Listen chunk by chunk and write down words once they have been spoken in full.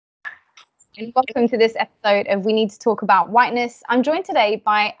And welcome to this episode of We Need to Talk About Whiteness. I'm joined today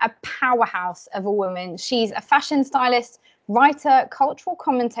by a powerhouse of a woman. She's a fashion stylist, writer, cultural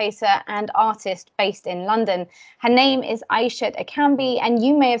commentator, and artist based in London. Her name is Aishat Akambi, and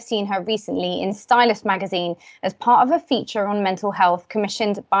you may have seen her recently in Stylist magazine as part of a feature on mental health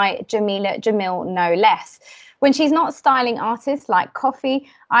commissioned by Jamila Jamil, no less. When she's not styling artists like Coffee,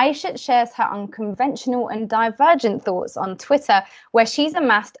 Aishat shares her unconventional and divergent thoughts on Twitter, where she's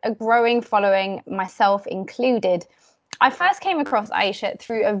amassed a growing following, myself included. I first came across Aishat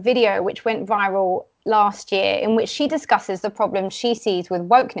through a video which went viral last year, in which she discusses the problems she sees with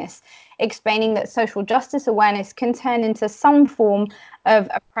wokeness, explaining that social justice awareness can turn into some form of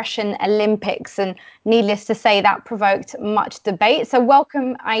oppression Olympics. And needless to say, that provoked much debate. So,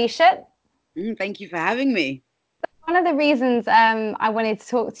 welcome, Aishat. Thank you for having me. One of the reasons I wanted to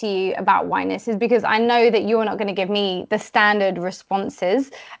talk to you about whiteness is because I know that you're not going to give me the standard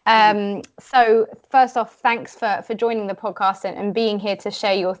responses. So first off, thanks for joining the podcast and being here to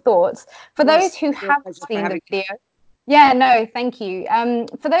share your thoughts. For Of those course, who real haven't pleasure for seen the having me. video, yeah, no, thank you.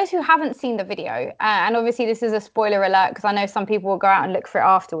 For those who haven't seen the video, and obviously this is a spoiler alert because I know some people will go out and look for it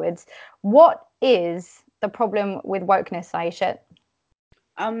afterwards. What is the problem with wokeness, Aisha?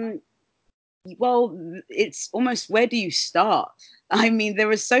 Um, well, it's almost where do you start? I mean, there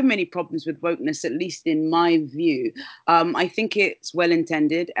are so many problems with wokeness, at least in my view. I think it's well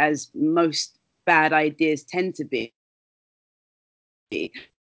intended, as most bad ideas tend to be.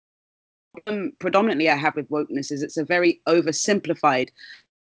 Predominantly, I have with wokeness is it's a very oversimplified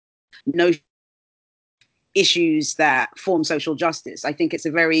notion issues that form social justice. I think it's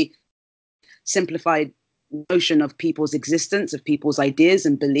a very simplified notion of people's existence, of people's ideas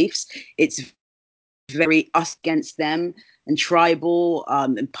and beliefs. It's very us against them and tribal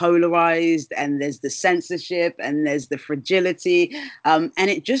and polarized, and there's the censorship and there's the fragility, and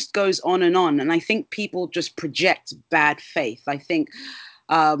it just goes on and on. And I think people just project bad faith. I think,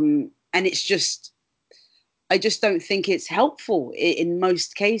 and it's just, I just don't think it's helpful in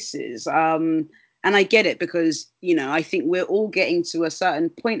most cases. And I get it because, I think we're all getting to a certain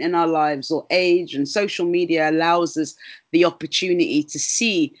point in our lives or age, and social media allows us the opportunity to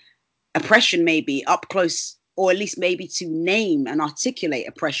see oppression maybe up close, or at least maybe to name and articulate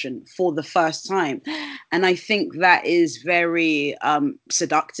oppression for the first time. And I think that is very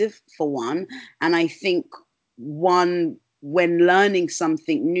seductive, for one. And I think one, when learning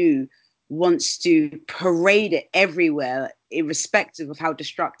something new, wants to parade it everywhere, irrespective of how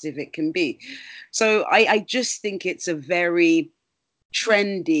destructive it can be. So I just think it's a very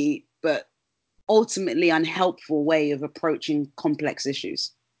trendy, but ultimately unhelpful way of approaching complex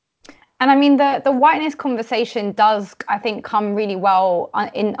issues. And I mean, the whiteness conversation does, I think, come really well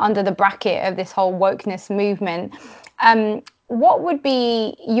in under the bracket of this whole wokeness movement. What would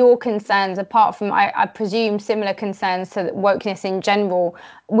be your concerns, apart from, I presume, similar concerns to wokeness in general,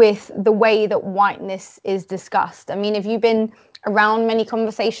 with the way that whiteness is discussed? I mean, have you been around many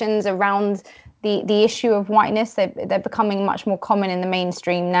conversations around the issue of whiteness? They're becoming much more common in the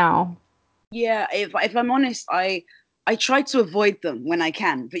mainstream now. Yeah, if I'm honest, I try to avoid them when I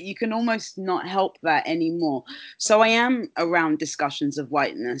can, but you can almost not help that anymore. So I am around discussions of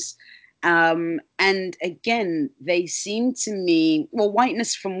whiteness. And again, they seem to me, well,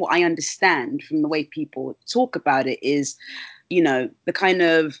 whiteness, from what I understand from the way people talk about it, is, the kind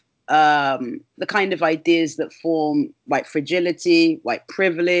of ideas that form white fragility, white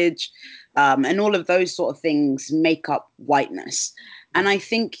privilege, and all of those sort of things make up whiteness. And I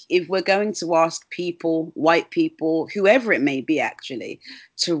think if we're going to ask people, white people, whoever it may be actually,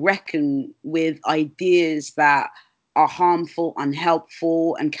 to reckon with ideas that are harmful,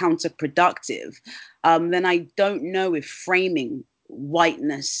 unhelpful, and counterproductive, then I don't know if framing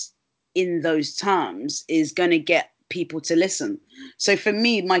whiteness in those terms is going to get people to listen. So for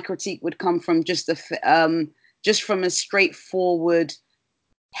me, my critique would come from just from a straightforward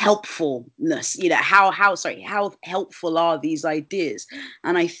helpfulness. How helpful are these ideas?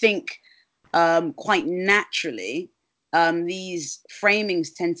 And I think quite naturally, these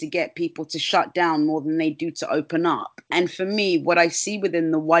framings tend to get people to shut down more than they do to open up. And for me, what I see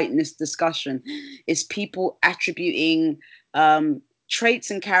within the whiteness discussion is people attributing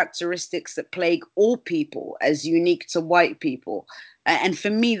traits and characteristics that plague all people as unique to white people. And for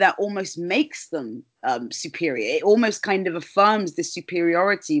me, that almost makes them superior. It almost kind of affirms the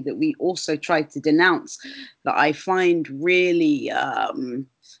superiority that we also try to denounce, that I find really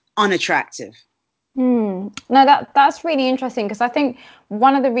unattractive. No, that's really interesting because I think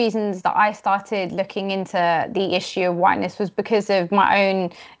one of the reasons that I started looking into the issue of whiteness was because of my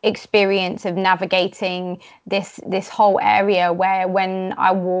own experience of navigating this whole area where when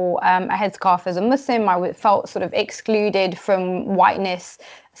I wore a headscarf as a Muslim, I felt sort of excluded from whiteness.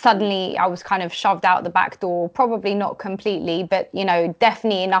 Suddenly I was kind of shoved out the back door, probably not completely, but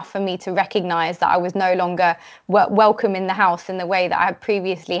definitely enough for me to recognize that I was no longer welcome in the house in the way that I had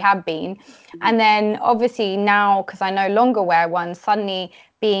previously had been. And then obviously now, because I no longer wear one, suddenly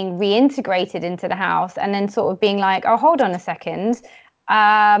being reintegrated into the house and then sort of being like, oh, hold on a second.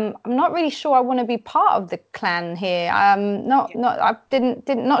 I'm not really sure I want to be part of the clan here. I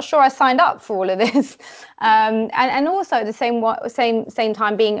not sure I signed up for all of this. And also at the same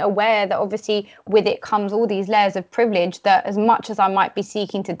time being aware that obviously with it comes all these layers of privilege, that as much as I might be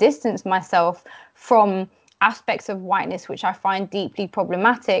seeking to distance myself from aspects of whiteness which I find deeply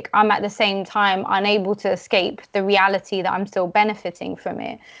problematic, I'm at the same time unable to escape the reality that I'm still benefiting from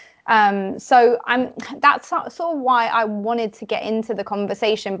it. So that's sort of why I wanted to get into the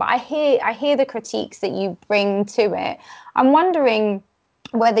conversation. But I hear the critiques that you bring to it. I'm wondering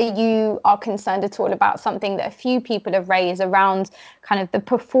whether you are concerned at all about something that a few people have raised around kind of the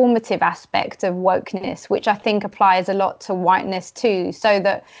performative aspect of wokeness, which I think applies a lot to whiteness too. So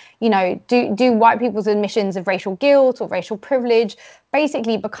that, do white people's admissions of racial guilt or racial privilege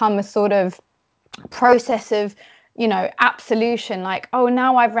basically become a sort of process of absolution, like, oh,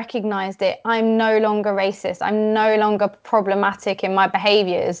 now I've recognized it, I'm no longer racist, I'm no longer problematic in my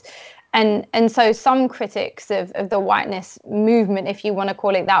behaviors. And so some critics of the whiteness movement, if you want to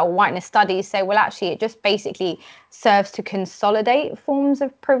call it that, or whiteness studies, say, well, actually it just basically serves to consolidate forms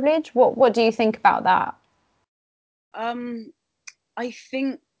of privilege. What do you think about that? I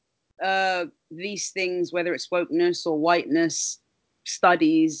think these things, whether it's wokeness or whiteness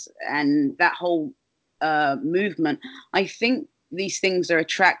studies and that whole movement, I think these things are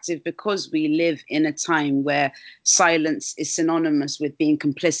attractive because we live in a time where silence is synonymous with being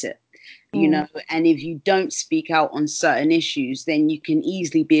complicit. And if you don't speak out on certain issues, then you can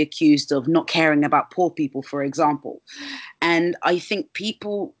easily be accused of not caring about poor people, for example. And I think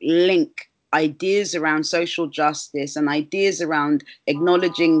people link ideas around social justice and ideas around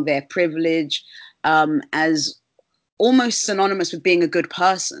acknowledging their privilege as almost synonymous with being a good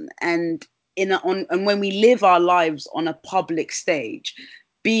person. And and when we live our lives on a public stage,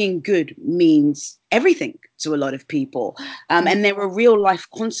 being good means everything to a lot of people. And there are real life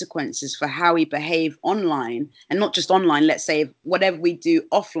consequences for how we behave online, and not just online. Let's say whatever we do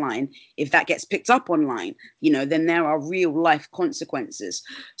offline, if that gets picked up online, then there are real life consequences.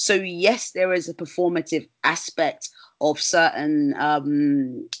 So yes, there is a performative aspect of certain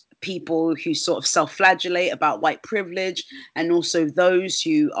people who sort of self-flagellate about white privilege, and also those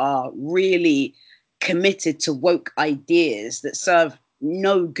who are really committed to woke ideas that serve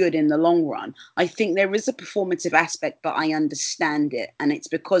no good in the long run. I think there is a performative aspect, but I understand it. And it's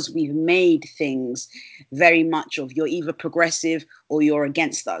because we've made things very much of you're either progressive or you're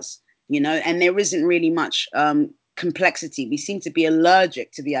against us, and there isn't really much complexity. We seem to be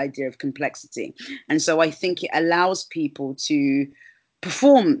allergic to the idea of complexity. And so I think it allows people to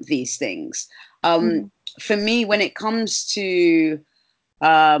perform these things. For me, when it comes to,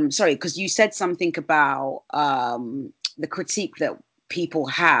 sorry, because you said something about the critique that people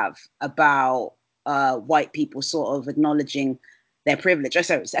have about white people sort of acknowledging their privilege.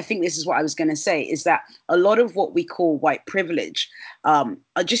 So I think this is what I was going to say, is that a lot of what we call white privilege are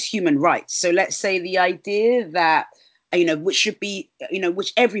just human rights. So let's say the idea that, which should be,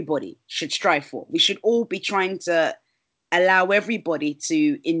 which everybody should strive for. We should all be trying to allow everybody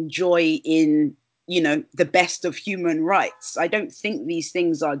to enjoy in the best of human rights. I don't think these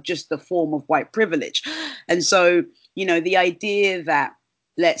things are just a form of white privilege. And so the idea that,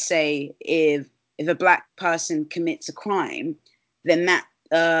 let's say, if a black person commits a crime, then that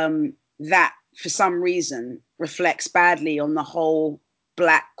for some reason reflects badly on the whole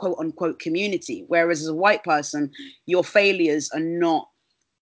black quote unquote community, whereas as a white person your failures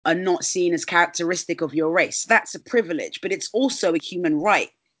are not seen as characteristic of your race. That's a privilege, but it's also a human right.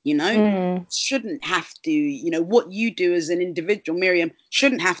 Shouldn't have to, what you do as an individual, Miriam,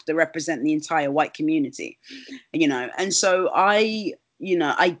 shouldn't have to represent the entire white community, And so I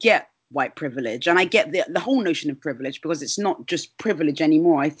get white privilege, and I get the whole notion of privilege, because it's not just privilege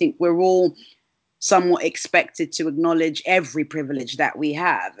anymore. I think we're all somewhat expected to acknowledge every privilege that we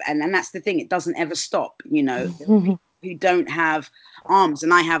have. And that's the thing, it doesn't ever stop, who don't have arms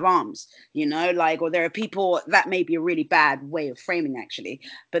and I have arms, or there are people, that may be a really bad way of framing actually,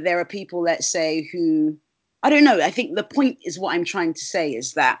 but there are people, let's say, who, I don't know, I think the point is, what I'm trying to say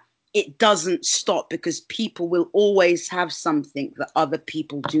is that it doesn't stop because people will always have something that other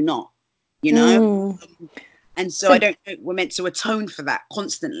people do not, you know? And so I So, don't know, we're meant to atone for that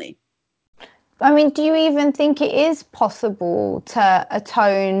constantly. I mean, do you even think it is possible to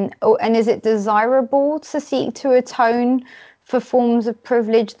atone, and is it desirable to seek to atone for forms of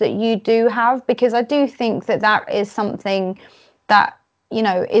privilege that you do have? Because I do think that that is something that, you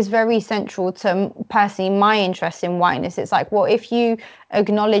know, is very central to personally my interest in whiteness. It's like, well, if you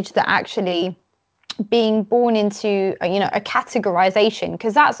acknowledge that actually being born into you know, a categorization,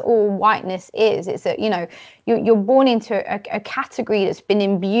 because that's all whiteness is. It's a, you know, you're born into a category that's been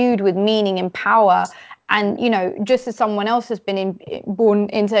imbued with meaning and power, and you know, just as someone else has been born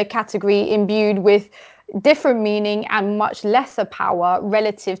into a category imbued with different meaning and much lesser power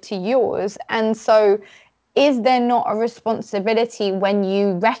relative to yours. And so is there not a responsibility when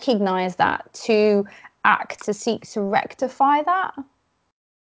you recognize that to act to seek to rectify that?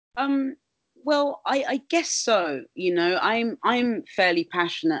 Um, well, I guess so. You know, I'm fairly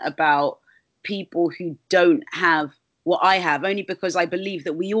passionate about people who don't have what I have, only because I believe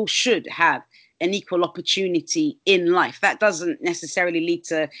that we all should have an equal opportunity in life. That doesn't necessarily lead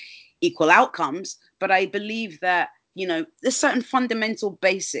to equal outcomes, but I believe that, you know, there's certain fundamental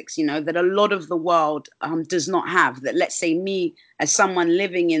basics, you know, that a lot of the world does not have. That, let's say, me as someone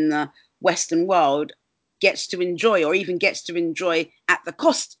living in the Western world gets to enjoy, or even gets to enjoy at the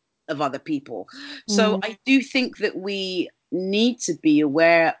cost of other people. So I do think that we need to be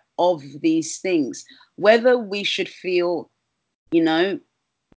aware of these things, whether we should feel, you know,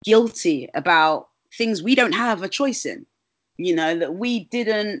 guilty about things we don't have a choice in, you know, that we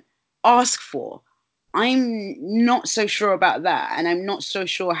didn't ask for. I'm not so sure about that. And I'm not so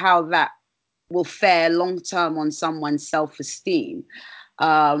sure how that will fare long term on someone's self esteem.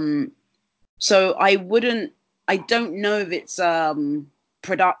 Um, so I don't know if it's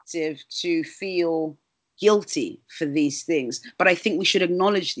productive to feel guilty for these things, but I think we should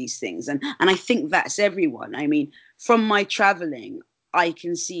acknowledge these things. And I think that's everyone. I mean, from my traveling, I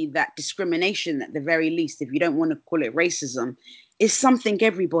can see that discrimination, at the very least, if you don't want to call it racism, is something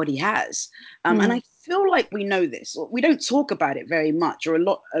everybody has. And I feel like we know this. We don't talk about it very much, or a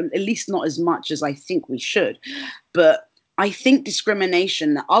lot, at least not as much as I think we should. But I think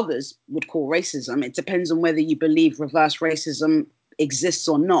discrimination that others would call racism, it depends on whether you believe reverse racism exists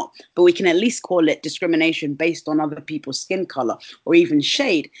or not, but we can at least call it discrimination based on other people's skin color or even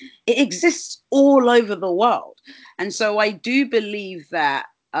shade. It exists all over the world. And so I do believe that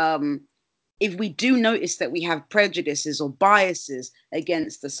if we do notice that we have prejudices or biases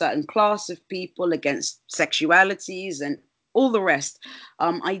against a certain class of people, against sexualities and all the rest,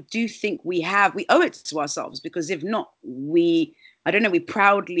 I do think we owe it to ourselves, because if not, I don't know, we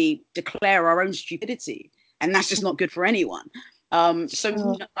proudly declare our own stupidity, and that's just not good for anyone.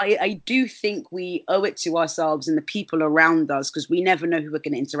 I do think we owe it to ourselves and the people around us, because we never know who we're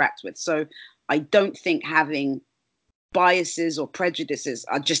going to interact with. So I don't think having biases or prejudices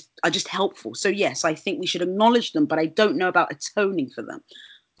are just helpful. So yes, I think we should acknowledge them, but I don't know about atoning for them.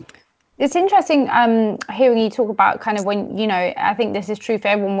 It's interesting hearing you talk about kind of when, you know, I think this is true for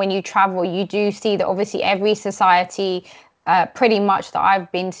everyone. When you travel, you do see that obviously every society pretty much that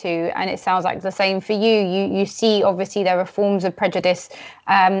I've been to, and it sounds like the same for you, you see obviously there are forms of prejudice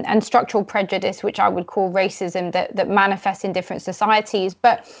and structural prejudice, which I would call racism, that manifest in different societies.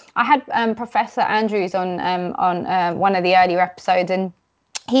 But I had Professor Andrews on one of the earlier episodes, and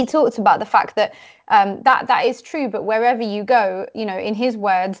he talked about the fact that that is true, but wherever you go, you know, in his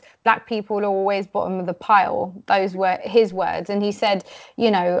words, black people are always bottom of the pile. Those were his words. And he said, you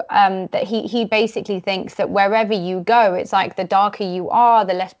know, that he basically thinks that wherever you go, it's like the darker you are,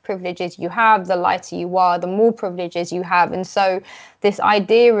 the less privileges you have, the lighter you are, the more privileges you have. And so this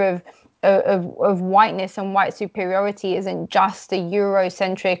idea of whiteness and white superiority isn't just a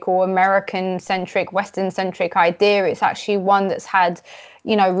Eurocentric or American-centric, Western-centric idea. It's actually one that's had,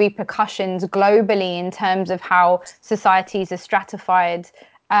 you know, repercussions globally in terms of how societies are stratified.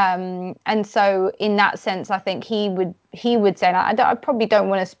 And so in that sense, I think he would say, and I probably don't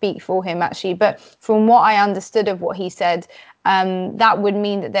want to speak for him actually, but from what I understood of what he said, that would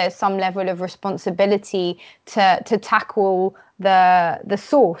mean that there's some level of responsibility to tackle the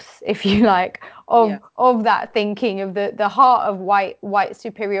source, if you like, of that thinking, of the heart of white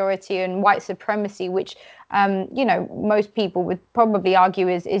superiority and white supremacy, which you know, most people would probably argue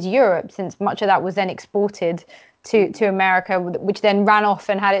is Europe, since much of that was then exported to America, which then ran off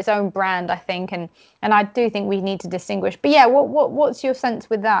and had its own brand, I think, and I do think we need to distinguish. But yeah, what's your sense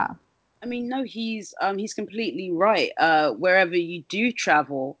with that? I mean, no, he's completely right. Wherever you do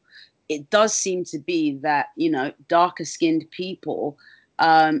travel, it does seem to be that, you know, darker skinned people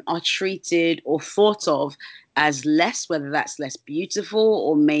are treated or thought of as less, whether that's less beautiful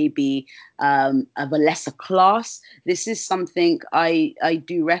or maybe of a lesser class. This is something I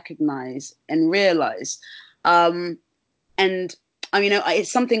do recognize and realize. And I mean,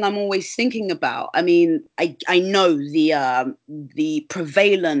 it's something I'm always thinking about. I mean, I know the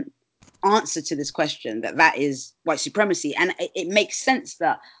prevalent answer to this question, that is white supremacy, and it makes sense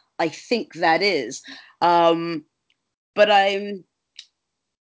that I think that is. But I'm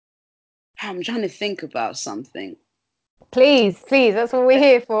trying to think about something. Please, that's what we're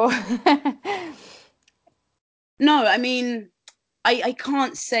here for. No, I mean, I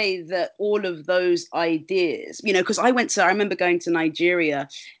can't say that all of those ideas, because I remember going to Nigeria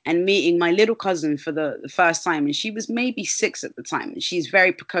and meeting my little cousin for the first time, and she was maybe 6 at the time, and she's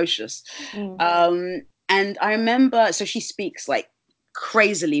very precocious. And I remember, so she speaks like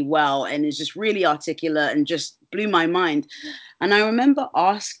crazily well and is just really articulate and just blew my mind. And I remember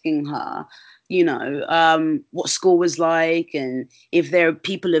asking her, what school was like and if there are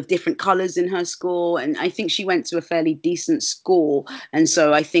people of different colors in her school. And I think she went to a fairly decent school. And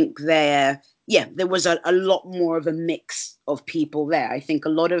so I think there was a lot more of a mix of people there. I think a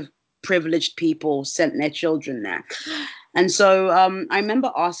lot of privileged people sent their children there. And so I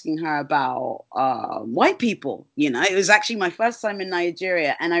remember asking her about white people. It was actually my first time in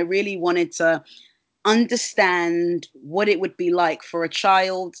Nigeria, and I really wanted to understand what it would be like for a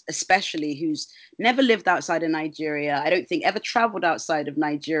child, especially who's never lived outside of Nigeria, I don't think ever traveled outside of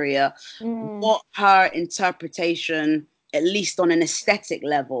Nigeria, what her interpretation, at least on an aesthetic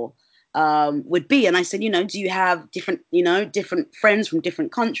level, would be. And I said, do you have different friends from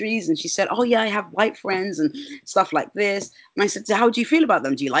different countries? And she said, oh yeah, I have white friends and stuff like this. And I said, so how do you feel about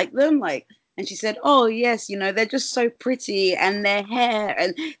them? Do you like them? And she said, oh yes, they're just so pretty, and their hair,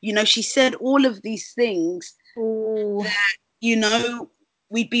 and she said all of these things that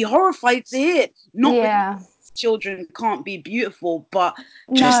we'd be horrified to hear. Not because children can't be beautiful, but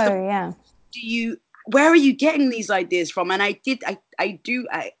just where are you getting these ideas from? And I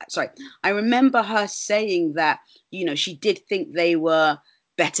remember her saying that, she did think they were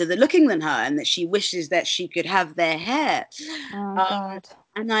better looking than her, and that she wishes that she could have their hair. God.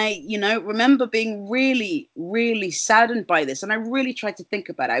 And I, remember being really, really saddened by this. And I really tried to think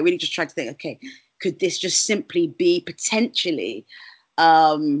about it. I really just tried to think, okay, could this just simply be potentially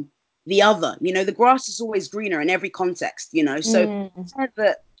the other? The grass is always greener in every context, So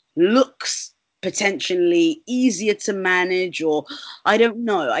that looks potentially easier to manage, or I don't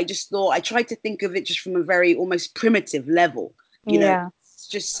know. I just thought, I tried to think of it just from a very almost primitive level. It's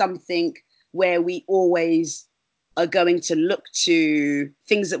just something where we always are going to look to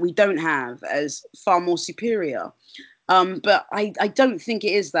things that we don't have as far more superior. But I don't think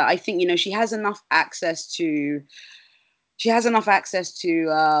it is that. I think, she has enough access to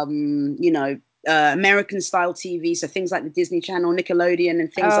American style TV, so things like the Disney Channel, Nickelodeon,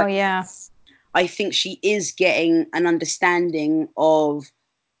 and things I think she is getting an understanding of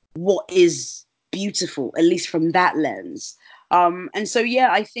what is beautiful, at least from that lens. And so,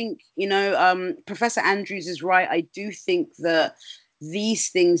 I think, Professor Andrews is right. I do think that these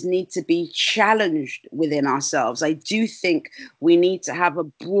things need to be challenged within ourselves. I do think we need to have a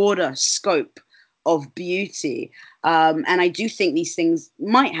broader scope of beauty. And I do think these things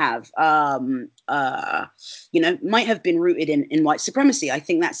might have, might have been rooted in white supremacy. I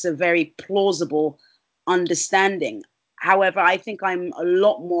think that's a very plausible understanding. However, I think I'm a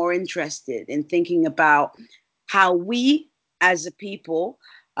lot more interested in thinking about how we as a people,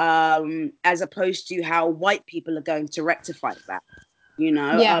 as opposed to how white people are going to rectify that.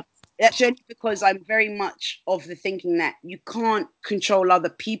 That's only because I'm very much of the thinking that you can't control other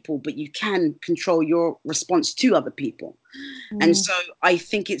people, but you can control your response to other people. And so I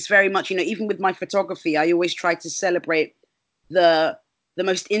think it's very much, even with my photography, I always try to celebrate the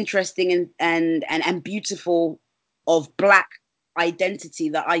most interesting and beautiful of Black identity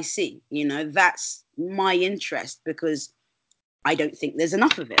that I see. That's my interest, because I don't think there's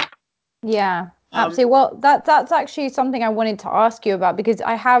enough of it. Yeah, absolutely. Well, that's actually something I wanted to ask you about, because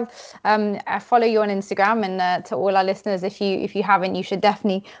I follow you on Instagram, and to all our listeners, if you haven't, you should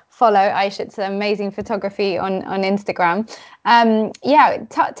definitely follow Aisha. It's amazing photography on Instagram.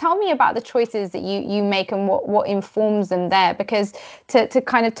 Tell me about the choices that you make and what informs them there, because to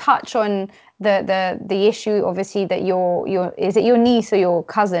kind of touch on the issue, obviously, that is it your niece or your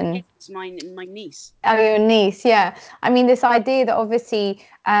cousin? It's my niece. Oh, your niece, yeah. I mean, this idea that obviously,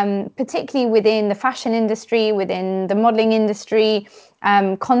 particularly within the fashion industry, within the modeling industry,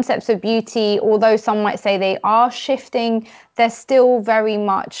 concepts of beauty, although some might say they are shifting, they're still very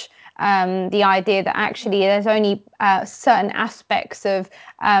much the idea that actually there's only certain aspects of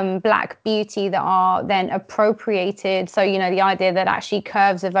Black beauty that are then appropriated. So, you know, the idea that actually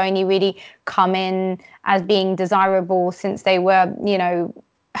curves have only really come in as being desirable since they were, you know,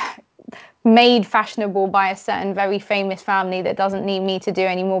 made fashionable by a certain very famous family that doesn't need me to do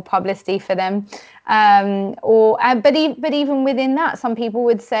any more publicity for them. But even within that, some people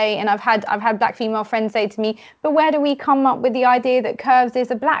would say, and I've had Black female friends say to me, but where do we come up with the idea that curves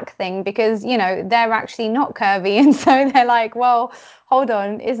is a Black thing? Because, you know, they're actually not curvy. And so they're like, well, hold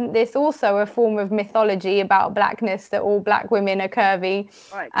on, isn't this also a form of mythology about Blackness, that all Black women are curvy?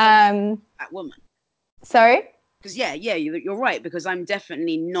 Right. That woman. Sorry? Because you're right, because I'm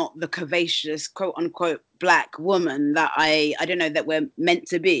definitely not the curvaceous quote unquote Black woman that I don't know that we're meant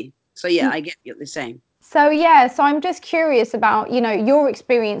to be. So yeah, I get what you're saying. So I'm just curious about, you know, your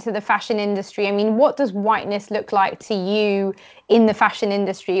experience of the fashion industry. I mean, what does whiteness look like to you in the fashion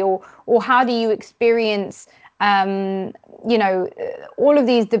industry, or how do you experience you know, all of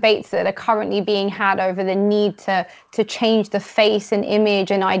these debates that are currently being had over the need to change the face and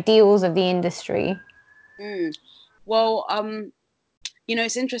image and ideals of the industry? Well, you know,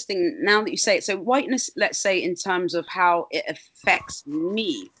 it's interesting now that you say it. So whiteness, let's say, in terms of how it affects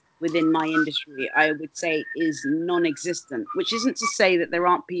me within my industry, I would say is non-existent, which isn't to say that there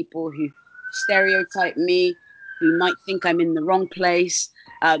aren't people who stereotype me, who might think I'm in the wrong place.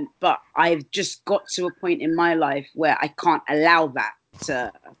 But I've just got to a point in my life where I can't allow that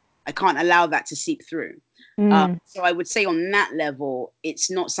to seep through. So I would say on that level, it's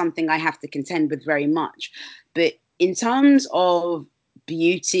not something I have to contend with very much. But in terms of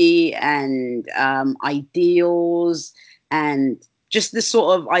beauty and ideals and just the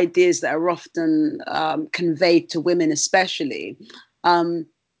sort of ideas that are often conveyed to women, especially,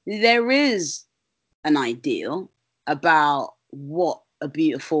 there is an ideal about what a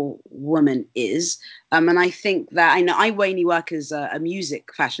beautiful woman is. And I think that I mainly work as a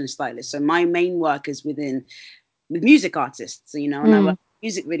music fashion stylist. So my main work is with music artists, you know, and I work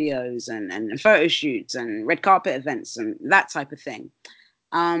music videos and photo shoots and red carpet events and that type of thing.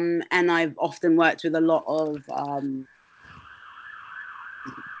 And I've often worked with a lot of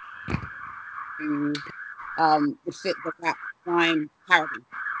the fit the rap crime parody.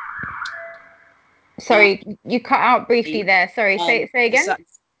 Sorry, you cut out briefly there. Sorry, say again.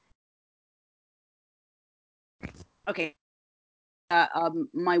 Okay.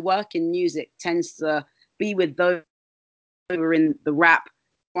 My work in music tends to be with those who are in the rap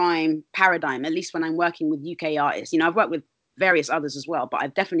crime paradigm, at least when I'm working with UK artists. You know, I've worked with various others as well, but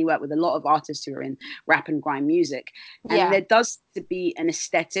I've definitely worked with a lot of artists who are in rap and grime music. And there does to be an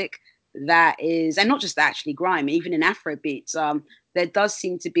aesthetic that is, and not just actually grime, even in Afro beats, there does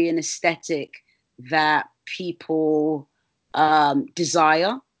seem to be an aesthetic that people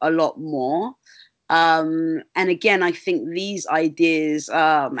desire a lot more. And again, I think these ideas,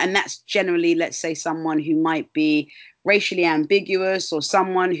 and that's generally, let's say, someone who might be racially ambiguous or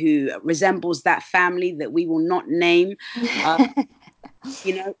someone who resembles that family that we will not name.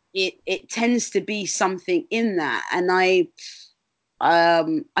 You know, it tends to be something in that, and I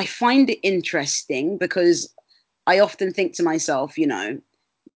find it interesting because I often think to myself, you know,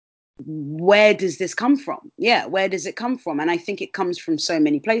 where does this come from? Yeah, where does it come from? And I think it comes from so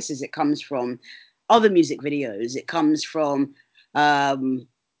many places. It comes from other music videos. It comes from a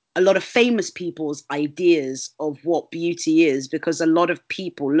lot of famous people's ideas of what beauty is, because a lot of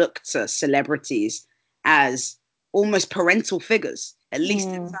people look to celebrities as almost parental figures, at least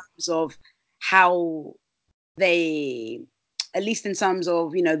in terms of how they, at least in terms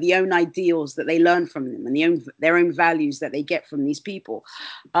of, you know, the own ideals that they learn from them and their own values that they get from these people.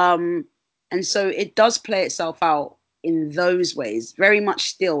 And so it does play itself out in those ways very much.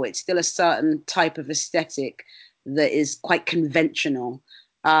 Still, it's still a certain type of aesthetic that is quite conventional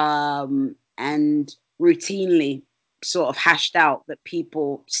and routinely sort of hashed out, that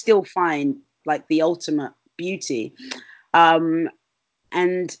people still find like the ultimate beauty.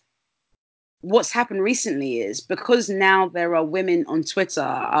 And what's happened recently is, because now there are women on Twitter,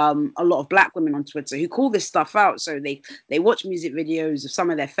 a lot of Black women on Twitter, who call this stuff out. So they watch music videos of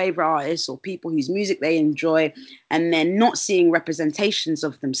some of their favorite artists or people whose music they enjoy, and they're not seeing representations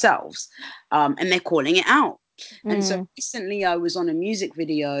of themselves, and they're calling it out. And so recently I was on a music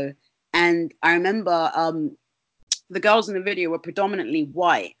video, and I remember the girls in the video were predominantly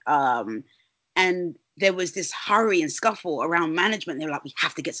white, and there was this hurry and scuffle around management. They were like, we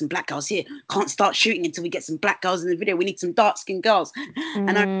have to get some Black girls here. Can't start shooting until we get some Black girls in the video. We need some dark-skinned girls.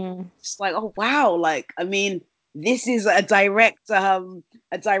 And I'm just like, oh, wow. Like, I mean, this is a direct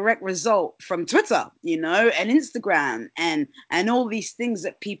result from Twitter, and Instagram and all these things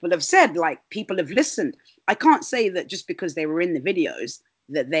that people have said, like people have listened. I can't say that just because they were in the videos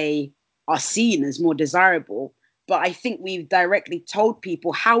that they are seen as more desirable, but I think we've directly told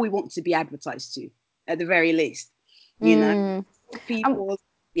people how we want to be advertised to, at the very least. Mm. People,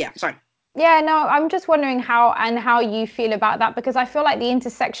 yeah, sorry. Yeah, no, I'm just wondering how you feel about that, because I feel like the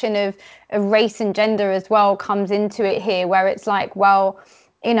intersection of race and gender as well comes into it here, where it's like, well,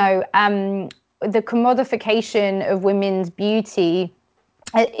 the commodification of women's beauty,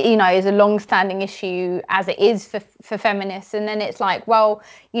 is a long-standing issue, as it is for feminists. And then it's like, well,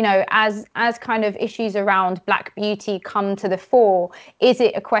 as kind of issues around Black beauty come to the fore, is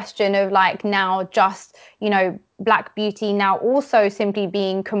it a question of like now just, Black beauty now also simply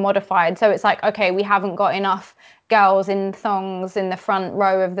being commodified? So it's like, okay, we haven't got enough girls in thongs in the front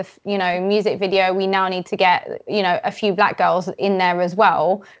row of the music video, we now need to get a few Black girls in there as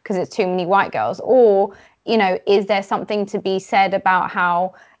well because it's too many white girls? Or is there something to be said about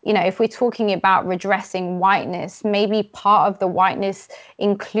how, if we're talking about redressing whiteness, maybe part of the whiteness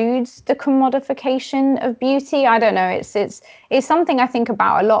includes the commodification of beauty? I don't know. It's something I think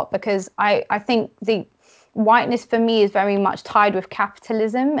about a lot, because I think the whiteness for me is very much tied with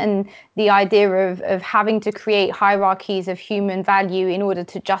capitalism and the idea of having to create hierarchies of human value in order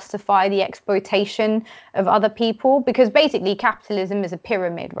to justify the exploitation of other people, because basically capitalism is a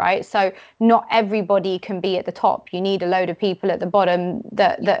pyramid, right? So not everybody can be at the top. You need a load of people at the bottom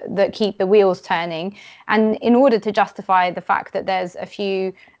that keep the wheels turning. And in order to justify the fact that there's a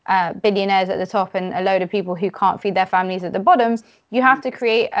few billionaires at the top and a load of people who can't feed their families at the bottom, you have to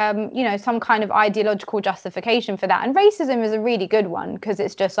create, some kind of ideological justification for that. And racism is a really good one, because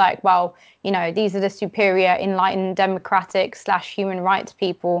it's just like, well, these are the superior, enlightened, democratic / human rights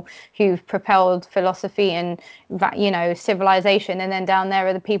people who've propelled philosophy and, civilization. And then down there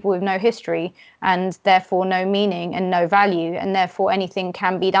are the people with no history and therefore no meaning and no value, and therefore anything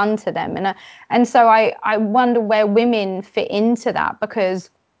can be done to them. And so I wonder where women fit into that, because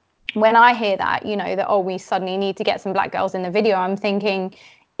when I hear that, that, oh, we suddenly need to get some Black girls in the video, I'm thinking,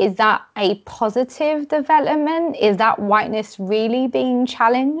 is that a positive development? Is that whiteness really being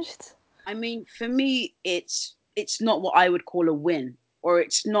challenged? I mean, for me, it's not what I would call a win, or um,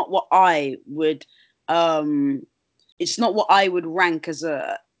 it's not what I would rank as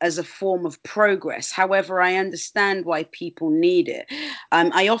a form of progress. However, I understand why people need it.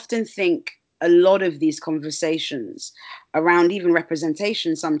 I often think a lot of these conversations around even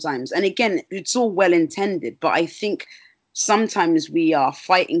representation sometimes, and again, it's all well intended, but I think sometimes we are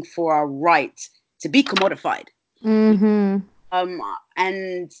fighting for our right to be commodified. Mm-hmm. Um,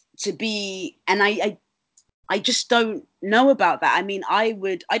 and to be, and I just don't know about that. I mean, I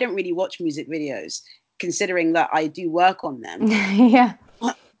don't really watch music videos, considering that I do work on them. Yeah.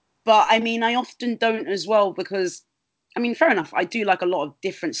 But I mean, I often don't as well, because I mean, fair enough, I do like a lot of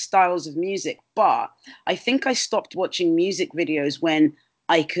different styles of music, but I think I stopped watching music videos when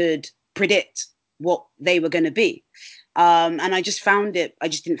I could predict what they were going to be. And I just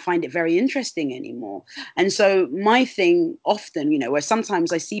didn't find it very interesting anymore. And so my thing often, where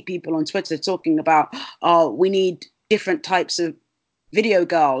sometimes I see people on Twitter talking about, oh, we need different types of video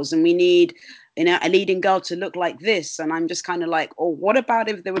girls, and we need, a leading girl to look like this. And I'm just kind of like, oh, what about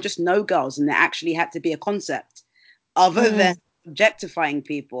if there were just no girls and there actually had to be a concept other than objectifying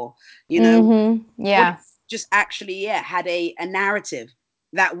people? Mm-hmm. What Yeah. just actually, yeah, had a narrative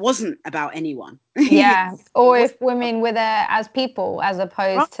that wasn't about anyone. Yeah. It Or was if women were there as people as right.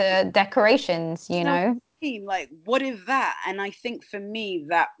 opposed to decorations, You know what I mean? Like, what if that? And I think for me,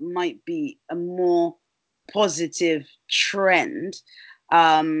 that might be a more positive trend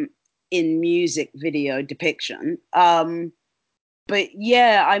um, in music video depiction. But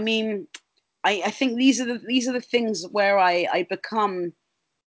yeah, I mean, I think these are the things where I become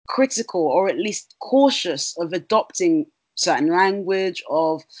critical, or at least cautious, of adopting certain language,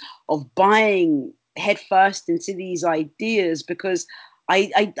 of buying headfirst into these ideas, because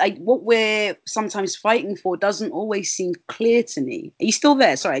what we're sometimes fighting for doesn't always seem clear to me. Are you still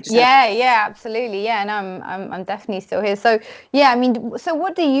there? Sorry, I just had a Yeah, yeah, absolutely. Yeah, and I'm definitely still here. So, yeah, I mean, so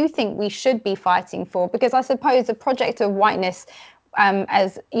what do you think we should be fighting for? Because I suppose the project of whiteness,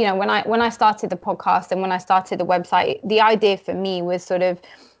 as when I started the podcast and when I started the website, the idea for me was sort of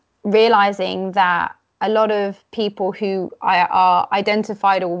realizing that a lot of people who are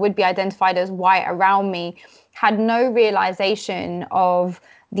identified or would be identified as white around me had no realization of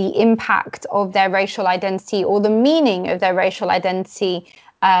the impact of their racial identity or the meaning of their racial identity,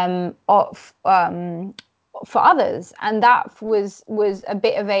 of for others. And that was a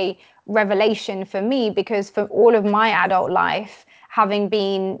bit of a revelation for me, because for all of my adult life, having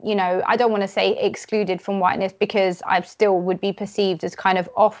been, you know, I don't want to say excluded from whiteness, because I still would be perceived as kind of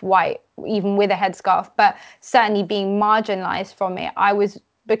off-white, even with a headscarf, but certainly being marginalized from it, I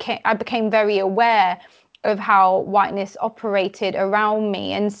became very aware of how whiteness operated around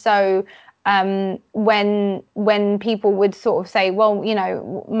me. And so when people would sort of say, well, you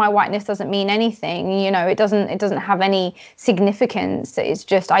know, my whiteness doesn't mean anything, you know, it doesn't have any significance, it's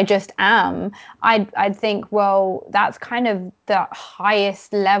just, I just am, I'd think, well, that's kind of the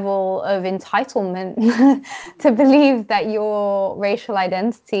highest level of entitlement to believe that your racial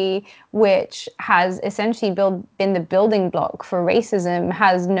identity, which has essentially been the building block for racism,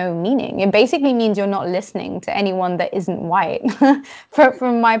 has no meaning. It basically means you're not listening to anyone that isn't white,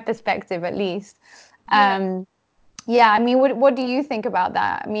 from my perspective at least. Yeah, I mean, what do you think about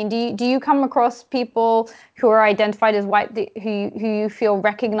that? I mean, do you come across people who are identified as white who you feel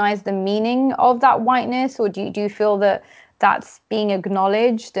recognize the meaning of that whiteness, or do you feel that that's being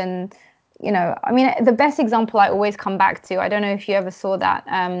acknowledged? And you know, I mean, the best example I always come back to, I don't know if you ever saw that,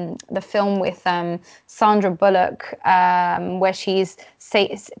 the film with Sandra Bullock, where she's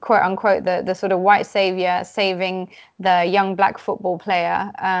quote unquote the sort of white savior saving the young black football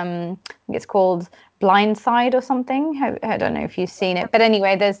player. I think it's called Blindside or something. I don't know if you've seen it, but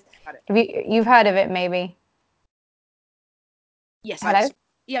anyway, you've heard of it maybe? Yes, Hello?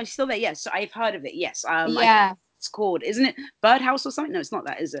 yeah, I'm still there. Yes, I've heard of it. Yes, Yeah. it's called, isn't it Birdhouse or something? No, it's not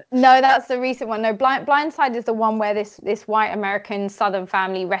that, is it? No, that's the recent one. No, Blindside is the one where this white American Southern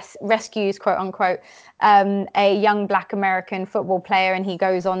family rescues, quote unquote, a young black American football player, and he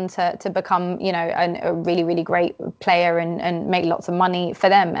goes on to become, you know, a really, really great player and make lots of money for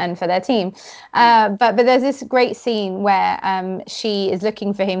them and for their team. But there's this great scene where she is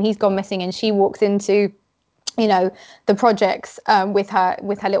looking for him. He's gone missing, and she walks into, you know, the projects with her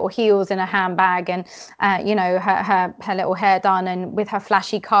little heels and a handbag, and you know, her little hair done, and with her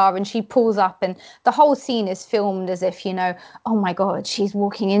flashy car, and she pulls up, and the whole scene is filmed as if, you know, oh my god, she's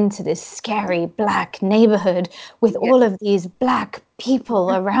walking into this scary black neighborhood with all of these black people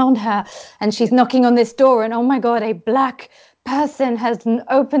around her, and she's knocking on this door, and oh my god, a black person has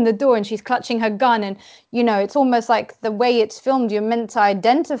opened the door, and she's clutching her gun, and you know, it's almost like the way it's filmed, you're meant to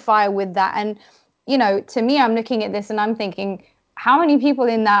identify with that. And you know, to me, I'm looking at this and I'm thinking, how many people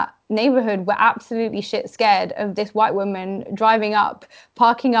in that neighborhood were absolutely shit scared of this white woman driving up,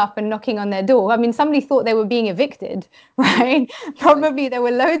 parking up and knocking on their door? I mean, somebody thought they were being evicted, right? Probably there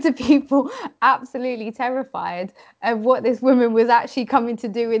were loads of people absolutely terrified of what this woman was actually coming to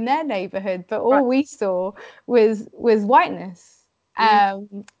do in their neighborhood. But all we saw was whiteness.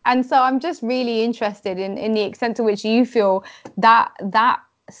 And so I'm just really interested in the extent to which you feel that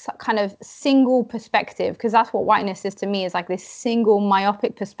kind of single perspective, because that's what whiteness is to me, is like this single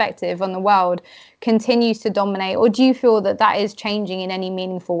myopic perspective on the world, continues to dominate, or do you feel that that is changing in any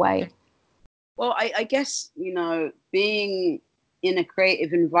meaningful way? Well, I guess, you know, being in a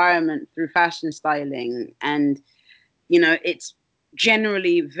creative environment through fashion styling, and you know, it's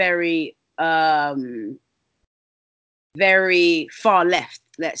generally very far left,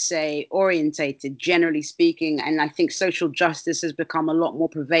 let's say, orientated, generally speaking. And I think social justice has become a lot more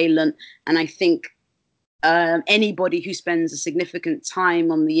prevalent. And I think anybody who spends a significant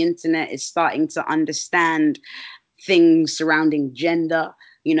time on the internet is starting to understand things surrounding gender,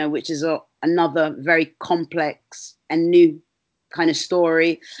 you know, which is another very complex and new kind of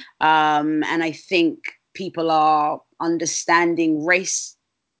story. And I think people are understanding race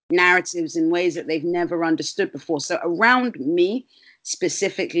narratives in ways that they've never understood before. So around me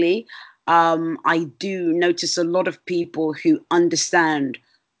specifically, I do notice a lot of people who understand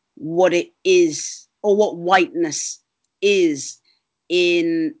what it is, or what whiteness is,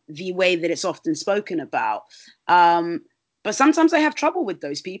 in the way that it's often spoken about. But sometimes I have trouble with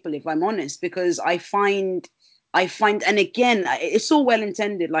those people, if I'm honest, because I find, and again, it's all well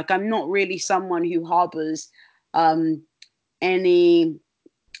intended. Like, I'm not really someone who harbors any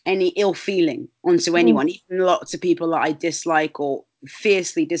ill feeling onto anyone, even lots of people that I dislike or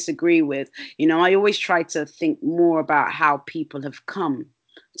fiercely disagree with. You know, I always try to think more about how people have come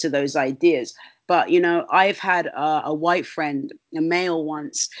to those ideas. But, you know, I've had a white friend, a male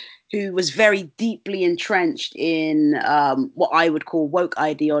once, who was very deeply entrenched in what I would call woke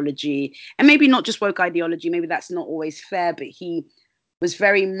ideology. And maybe not just woke ideology, maybe that's not always fair, but he was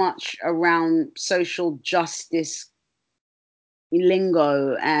very much around social justice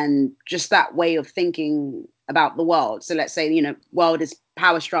lingo and just that way of thinking about the world. So let's say, you know, world is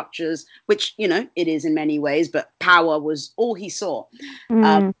power structures, which, you know, it is in many ways, but power was all he saw.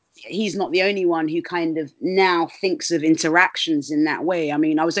 he's not the only one who kind of now thinks of interactions in that way. I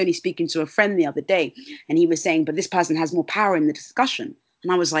mean, I was only speaking to a friend the other day, and he was saying, but this person has more power in the discussion.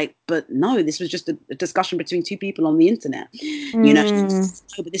 And I was like, but no, this was just a discussion between two people on the internet. You know,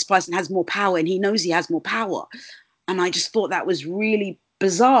 but this person has more power, and he knows he has more power. And I just thought that was really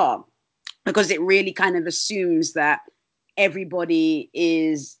bizarre, because it really kind of assumes that everybody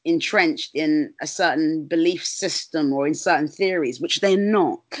is entrenched in a certain belief system or in certain theories, which they're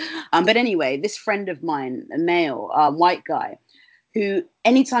not. But anyway, this friend of mine, a male, white guy, who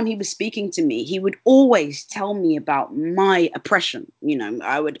anytime he was speaking to me, he would always tell me about my oppression. You know,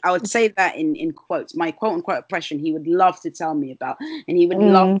 I would say that in quotes, my quote unquote oppression, he would love to tell me about, and he would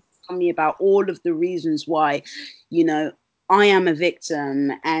love to tell me about all of the reasons why, you know, I am a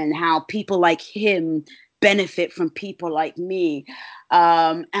victim, and how people like him benefit from people like me.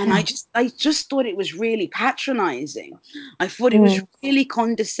 And I just thought it was really patronizing. I thought it was really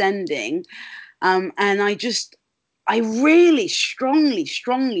condescending. And I really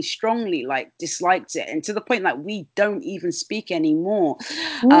strongly like disliked it, and to the point that we don't even speak anymore.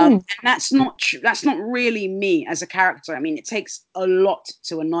 And that's not that's not really me as a character. I mean, it takes a lot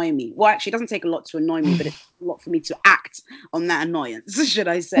to annoy me. Well, actually, it doesn't take a lot to annoy me, but it's a lot for me to act on that annoyance, should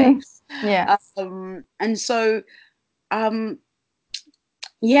I say? Yeah. And so,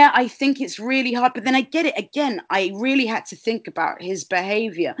 yeah, I think it's really hard, but then I get it again. I really had to think about his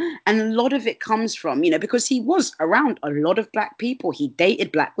behavior, and a lot of it comes from, you know, because he was around a lot of black people. He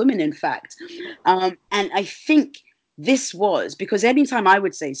dated black women, in fact. And I think this was because anytime I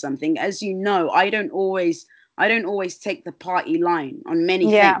would say something, as you know, I don't always take the party line on many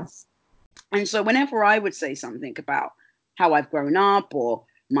things. And so whenever I would say something about how I've grown up or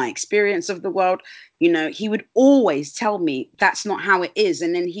my experience of the world, you know, he would always tell me that's not how it is.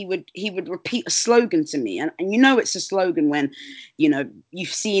 And then he would repeat a slogan to me. And you know it's a slogan when, you know,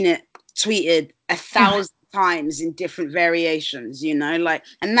 you've seen it tweeted 1,000 times in different variations, you know, like,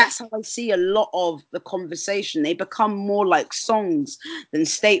 and that's how I see a lot of the conversation. They become more like songs than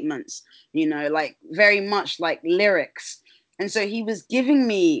statements, you know, like very much like lyrics. And so he was giving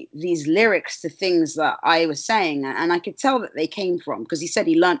me these lyrics to things that I was saying, and I could tell that they came from, because he said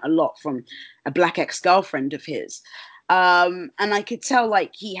he learned a lot from a black ex-girlfriend of his. And I could tell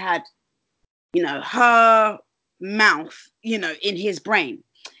like he had, you know, her mouth, you know, in his brain.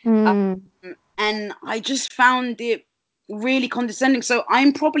 And I just found it really condescending. So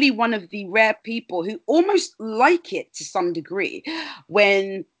I'm probably one of the rare people who almost like it to some degree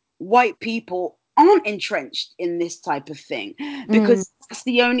when white people aren't entrenched in this type of thing, because that's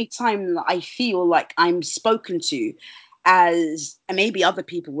the only time that I feel like I'm spoken to, as and maybe other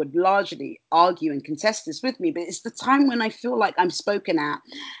people would largely argue and contest this with me, but it's the time when I feel like I'm spoken at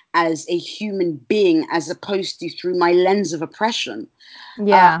as a human being, as opposed to through my lens of oppression.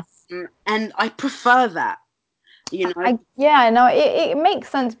 Yeah. And I prefer that, you know. No, it makes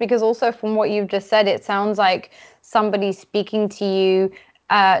sense, because also from what you've just said, it sounds like somebody speaking to you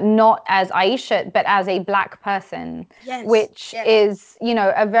not as Aisha, but as a black person, which is, you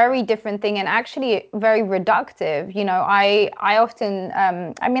know, a very different thing, and actually very reductive. You know, I often,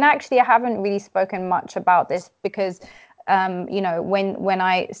 I mean, actually, I haven't really spoken much about this because you know, when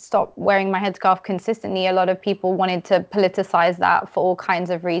I stopped wearing my headscarf consistently, a lot of people wanted to politicize that for all kinds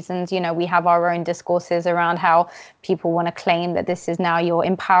of reasons. You know, we have our own discourses around how people want to claim that this is now your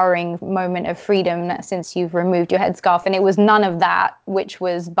empowering moment of freedom since you've removed your headscarf. And it was none of that which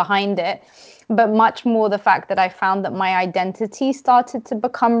was behind it, but much more the fact that I found that my identity started to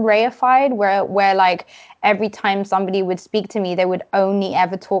become reified, where like every time somebody would speak to me, they would only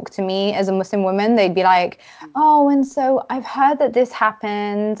ever talk to me as a Muslim woman. They'd be like, oh, and so I've heard that this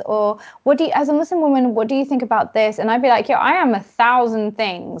happened, or what do you, as a Muslim woman, what do you think about this? And I'd be like, yo, I am 1,000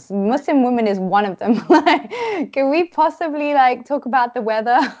 things. Muslim woman is one of them. Like, can we possibly like talk about the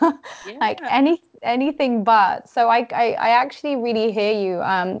weather? Like anything but. So I actually really hear you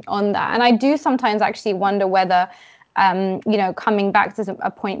on that. And I do sometimes actually wonder whether, you know, coming back to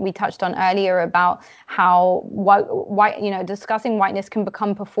a point we touched on earlier about how white, you know, discussing whiteness can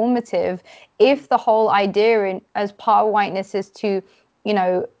become performative, if the whole idea as part of whiteness is to, you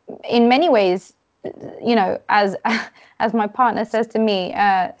know, in many ways, you know, as my partner says to me,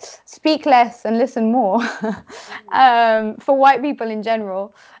 speak less and listen more, for white people in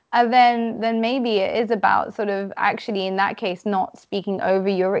general. And then maybe it is about sort of actually in that case not speaking over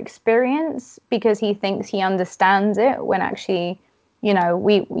your experience because he thinks he understands it, when actually, you know,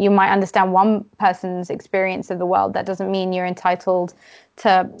 you might understand one person's experience of the world. That doesn't mean you're entitled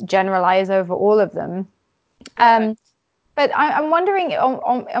to generalize over all of them. But I'm wondering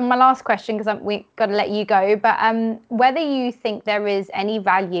on my last question, because we got to let you go, but whether you think there is any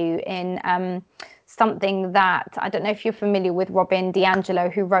value in something that, I don't know if you're familiar with Robin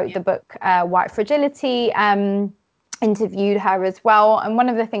DiAngelo, who wrote the book White Fragility, interviewed her as well. And one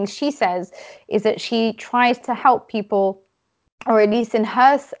of the things she says is that she tries to help people, or at least in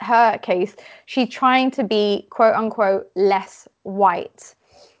her case, she's trying to be quote unquote less white.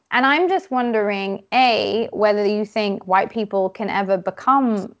 And I'm just wondering, A, whether you think white people can ever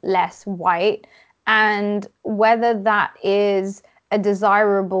become less white, and whether that is a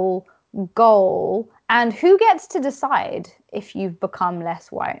desirable goal, and who gets to decide if you've become less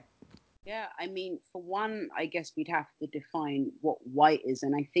white? Yeah, I mean, for one, I guess we'd have to define what white is.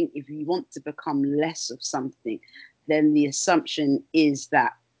 And I think if you want to become less of something, then the assumption is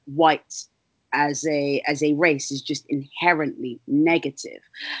that white as a race is just inherently negative,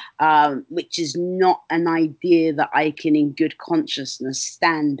 which is not an idea that I can, in good consciousness,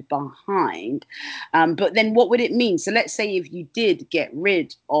 stand behind. But then, what would it mean? So, let's say if you did get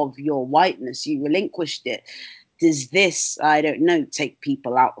rid of your whiteness, you relinquished it. Does this, I don't know, take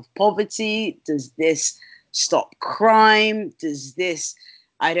people out of poverty? Does this stop crime? Does this,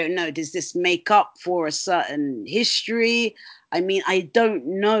 I don't know, does this make up for a certain history? I mean, I don't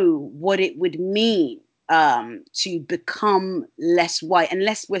know what it would mean to become less white,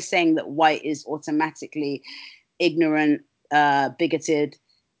 unless we're saying that white is automatically ignorant, bigoted,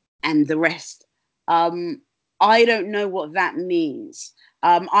 and the rest. Um, I don't know what that means.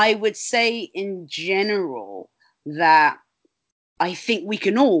 I would say, in general, that I think we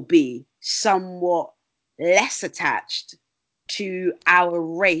can all be somewhat less attached to our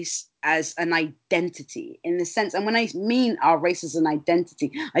race as an identity, in the sense, and when I mean our race as an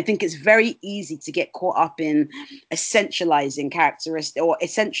identity, I think it's very easy to get caught up in essentializing characteristics, or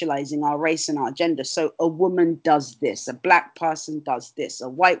essentializing our race and our gender. So a woman does this, a black person does this, a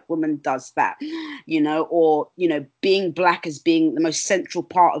white woman does that, or being black as being the most central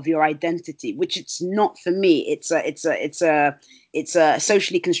part of your identity, which it's not for me. It's a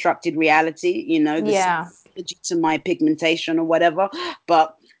socially constructed reality, the Yeah. to my pigmentation or whatever.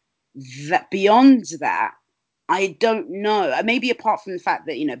 But that, beyond that, I don't know. Maybe apart from the fact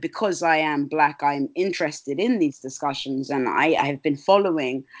that, because I am black, I'm interested in these discussions, and I have been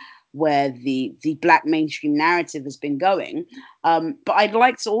following where the black mainstream narrative has been going. But I'd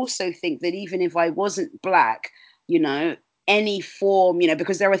like to also think that even if I wasn't black, any form,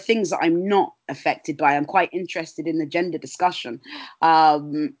 because there are things that I'm not affected by. I'm quite interested in the gender discussion.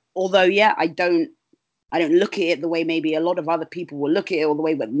 Although, yeah, I don't look at it the way maybe a lot of other people will look at it, or the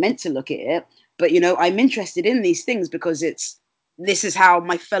way we're meant to look at it. But I'm interested in these things because this is how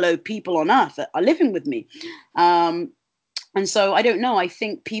my fellow people on earth are living with me. And so I don't know. I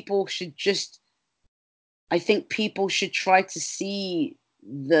think people should try to see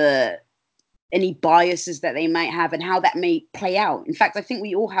the any biases that they might have and how that may play out. In fact, I think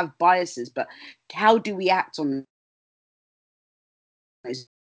we all have biases, but how do we act on those?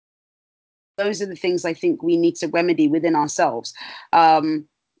 Those are the things I think we need to remedy within ourselves.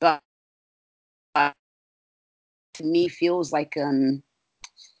 But to me, feels like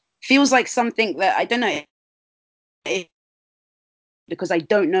something that I don't know, because I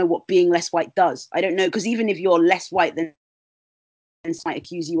don't know what being less white does. I don't know, because even if you're less white, then might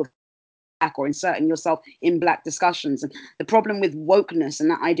accuse you of black, or inserting yourself in black discussions. And the problem with wokeness and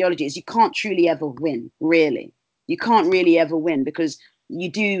that ideology is you can't truly ever win. Really, you can't really ever win, because you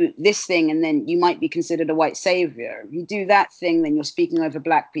do this thing and then you might be considered a white savior. If you do that thing, then you're speaking over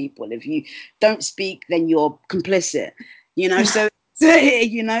black people. If you don't speak, then you're complicit. So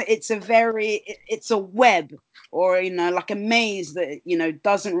it's a web, or like a maze that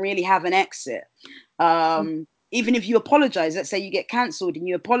doesn't really have an exit. Even if you apologize, let's say you get cancelled and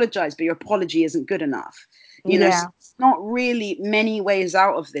you apologize, but your apology isn't good enough. So Yeah. it's not really many ways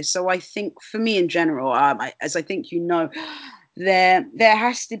out of this. So I think, for me in general, as I think there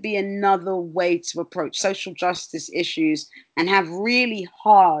has to be another way to approach social justice issues and have really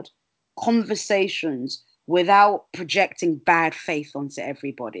hard conversations without projecting bad faith onto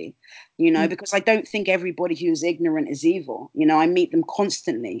everybody, because I don't think everybody who's ignorant is evil. I meet them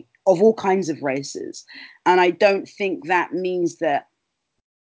constantly, of all kinds of races. And I don't think that means that,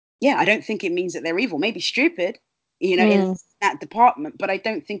 yeah, I don't think it means that they're evil. Maybe stupid, in Mm. that department, but I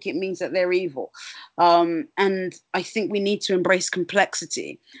don't think it means that they're evil. And I think we need to embrace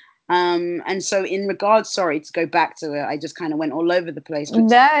complexity. And so, in regards, sorry to go back to it, I just kind of went all over the place, but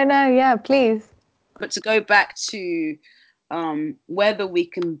No, no, yeah, please. to go back to whether we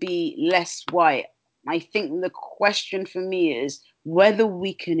can be less white, I think the question for me is whether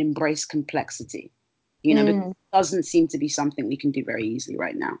we can embrace complexity. But it doesn't seem to be something we can do very easily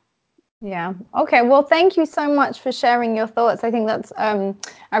right now. Yeah. Okay. Well, thank you so much for sharing your thoughts. I think that's a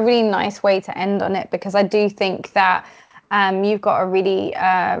really nice way to end on it, because I do think that you've got a really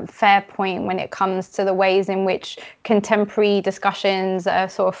fair point when it comes to the ways in which contemporary discussions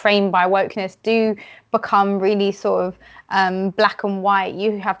sort of framed by wokeness do become really sort of black and white.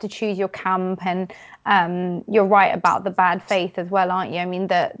 You have to choose your camp, and you're right about the bad faith as well, aren't you? I mean,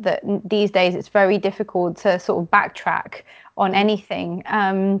 that these days it's very difficult to sort of backtrack on anything.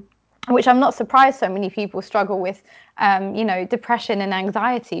 Which I'm not surprised so many people struggle with, depression and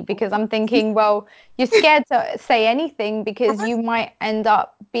anxiety, because I'm thinking, well, you're scared to say anything because you might end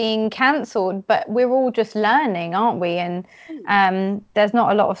up being cancelled, but we're all just learning, aren't we? And there's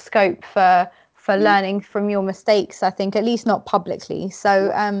not a lot of scope for learning from your mistakes, I think, at least not publicly.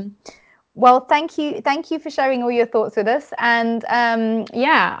 So well, thank you for sharing all your thoughts with us, and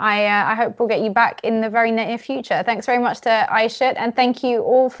I hope we'll get you back in the very near future. Thanks very much to Aishat, and thank you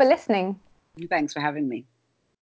all for listening. Thanks for having me.